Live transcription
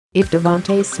If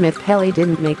Devante Smith-Pelly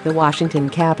didn't make the Washington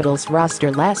Capitals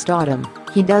roster last autumn,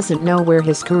 he doesn't know where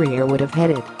his career would have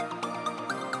headed.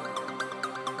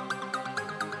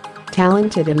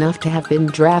 Talented enough to have been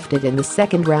drafted in the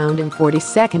second round and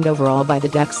 42nd overall by the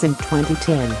Ducks in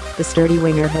 2010, the sturdy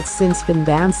winger had since been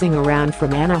bouncing around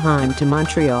from Anaheim to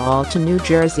Montreal to New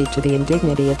Jersey to the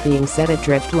indignity of being set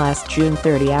adrift last June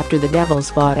 30 after the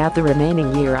Devils bought out the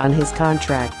remaining year on his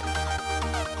contract.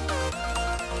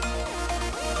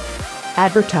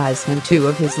 Advertisement Two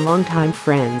of his longtime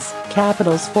friends,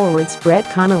 Capitals forwards Brett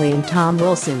Connolly and Tom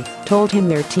Wilson, told him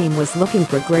their team was looking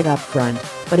for grit up front,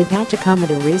 but it had to come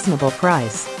at a reasonable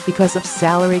price because of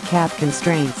salary cap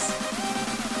constraints.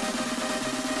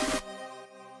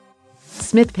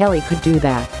 Smith-Pelly could do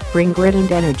that, bring grit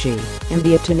and energy, and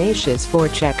be a tenacious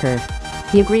forechecker.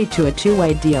 He agreed to a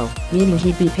two-way deal, meaning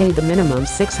he'd be paid the minimum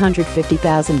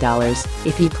 $650,000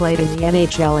 if he played in the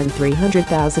NHL and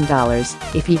 $300,000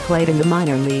 if he played in the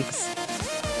minor leagues.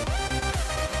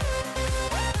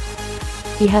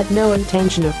 He had no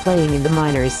intention of playing in the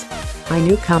minors. "I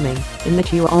knew coming in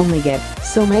that you only get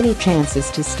so many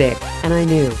chances to stick, and I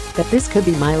knew that this could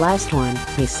be my last one,"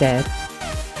 he said.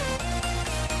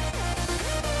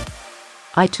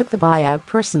 "I took the buyout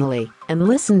personally and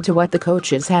listened to what the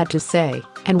coaches had to say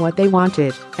and what they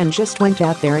wanted and just went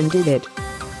out there and did it."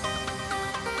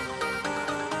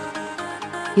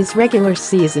 His regular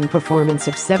season performance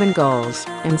of 7 goals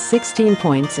and 16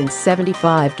 points in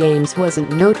 75 games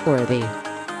wasn't noteworthy.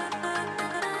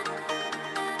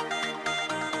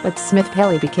 But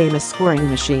Smith-Pelly became a scoring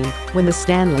machine when the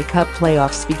Stanley Cup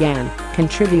playoffs began,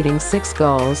 contributing 6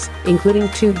 goals, including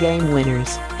 2 game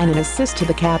winners, and an assist to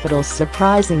the Capitals'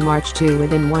 surprising March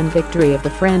 2-1 victory of the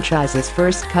franchise's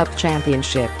first Cup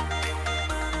championship.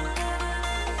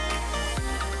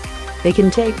 They can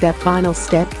take that final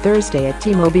step Thursday at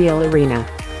T-Mobile Arena.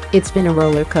 "It's been a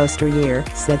roller coaster year,"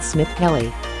 said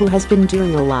Smith-Pelly, who has been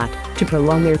doing a lot to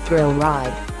prolong their thrill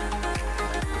ride.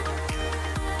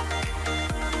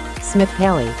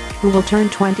 Smith-Pelly, who will turn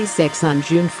 26 on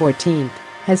June 14,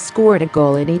 has scored a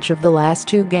goal in each of the last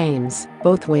 2 games,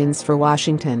 both wins for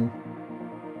Washington.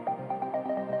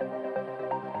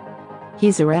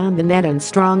 He's around the net and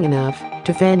strong enough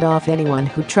to fend off anyone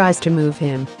who tries to move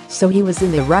him, so he was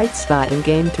in the right spot in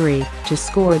Game 3 to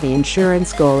score the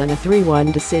insurance goal in a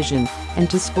 3-1 decision and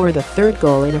to score the 3rd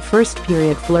goal in a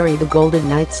first-period flurry the Golden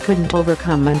Knights couldn't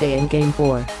overcome Monday in Game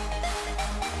 4.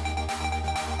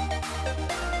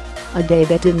 A day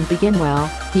that didn't begin well.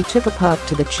 He took a puck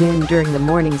to the chin during the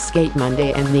morning skate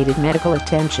Monday and needed medical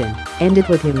attention, ended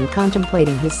with him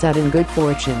contemplating his sudden good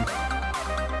fortune.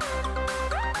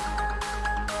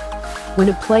 When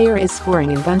a player is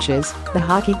scoring in bunches, the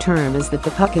hockey term is that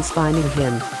the puck is finding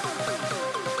him.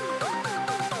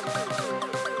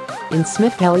 In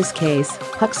Smith-Pelly's case,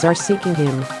 pucks are seeking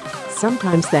him.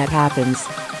 "Sometimes that happens.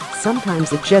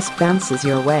 Sometimes it just bounces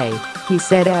your way," he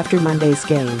said after Monday's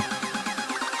game.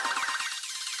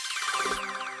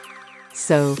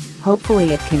 "So,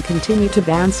 hopefully it can continue to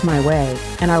bounce my way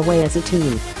and our way as a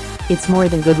team. It's more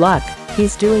than good luck,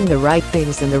 he's doing the right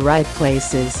things in the right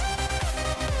places."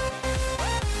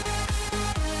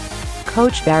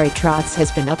 Coach Barry Trotz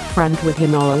has been upfront with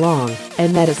him all along,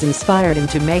 and that has inspired him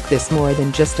to make this more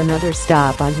than just another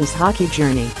stop on his hockey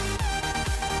journey.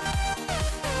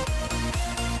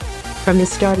 "From the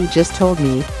start he just told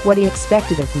me what he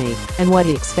expected of me and what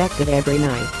he expected every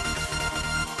night.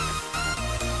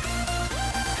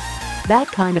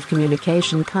 That kind of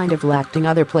communication kind of lacked in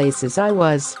other places I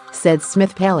was," said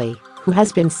Smith-Pelly, who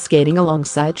has been skating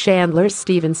alongside Chandler,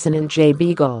 Stephenson and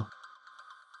Beagle.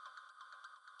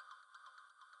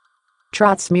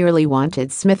 Trotz merely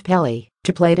wanted Smith-Pelly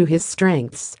to play to his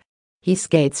strengths. "He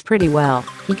skates pretty well,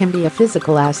 he can be a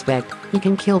physical aspect, he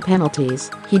can kill penalties,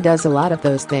 he does a lot of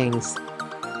those things.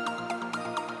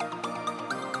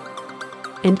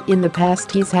 And in the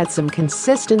past he's had some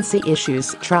consistency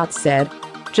issues," Trotz said.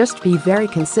 "Just be very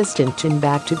consistent in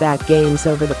back-to-back games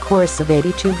over the course of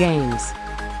 82 games.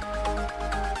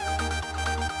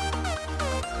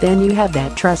 Then you have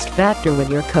that trust factor with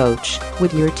your coach,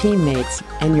 with your teammates,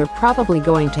 and you're probably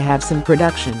going to have some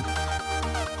production.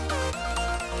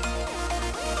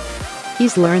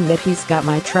 He's learned that he's got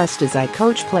my trust as I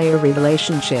coach-player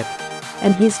relationship.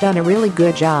 And he's done a really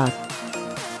good job.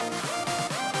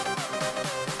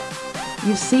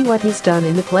 You see what he's done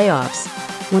in the playoffs.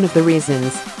 One of the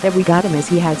reasons that we got him is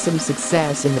he had some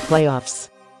success in the playoffs.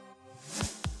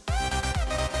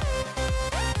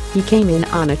 He came in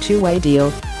on a 2-way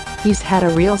deal. He's had a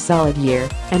real solid year,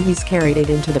 and he's carried it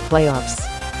into the playoffs."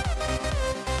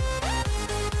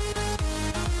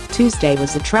 Tuesday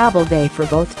was a travel day for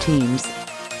both teams.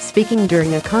 Speaking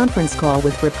during a conference call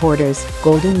with reporters,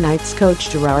 Golden Knights coach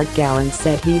Gerard Gallant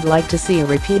said he'd like to see a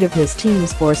repeat of his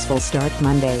team's forceful start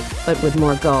Monday, but with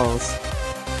more goals.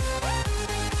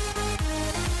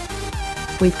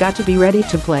 "We've got to be ready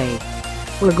to play.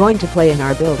 We're going to play in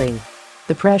our building.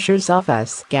 The pressure's off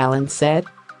us," Gallant said.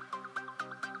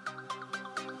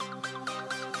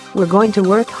 "We're going to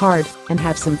work hard and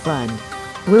have some fun.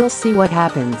 We'll see what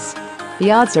happens."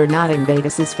 The odds are not in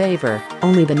Vegas's favor.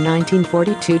 Only the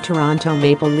 1942 Toronto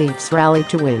Maple Leafs rallied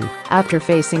to win after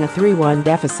facing a 3-1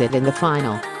 deficit in the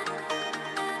final.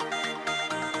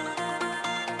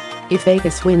 If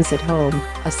Vegas wins at home,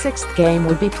 a sixth game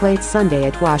would be played Sunday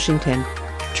at Washington.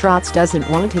 Trotz doesn't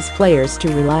want his players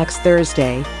to relax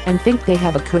Thursday and think they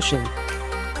have a cushion.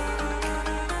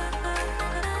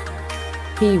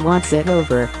 He wants it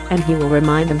over, and he will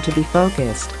remind them to be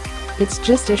focused. "It's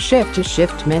just a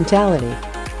shift-to-shift mentality.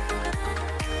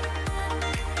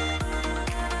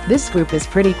 This group is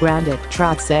pretty grounded,"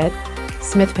 Trotz said.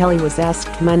 Smith-Pelly was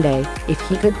asked Monday if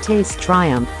he could taste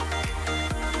triumph.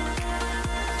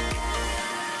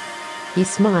 He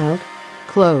smiled.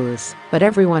 "Close, but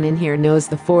everyone in here knows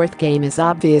the fourth game is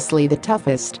obviously the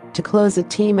toughest to close a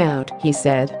team out," he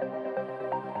said.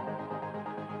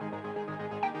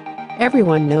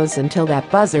 "Everyone knows until that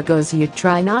buzzer goes. You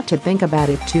try not to think about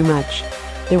it too much.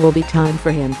 There will be time for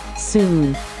him,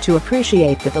 soon, to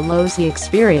appreciate that the lows he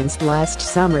experienced last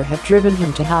summer have driven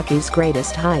him to hockey's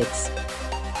greatest heights."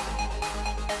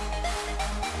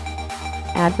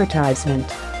 Advertisement.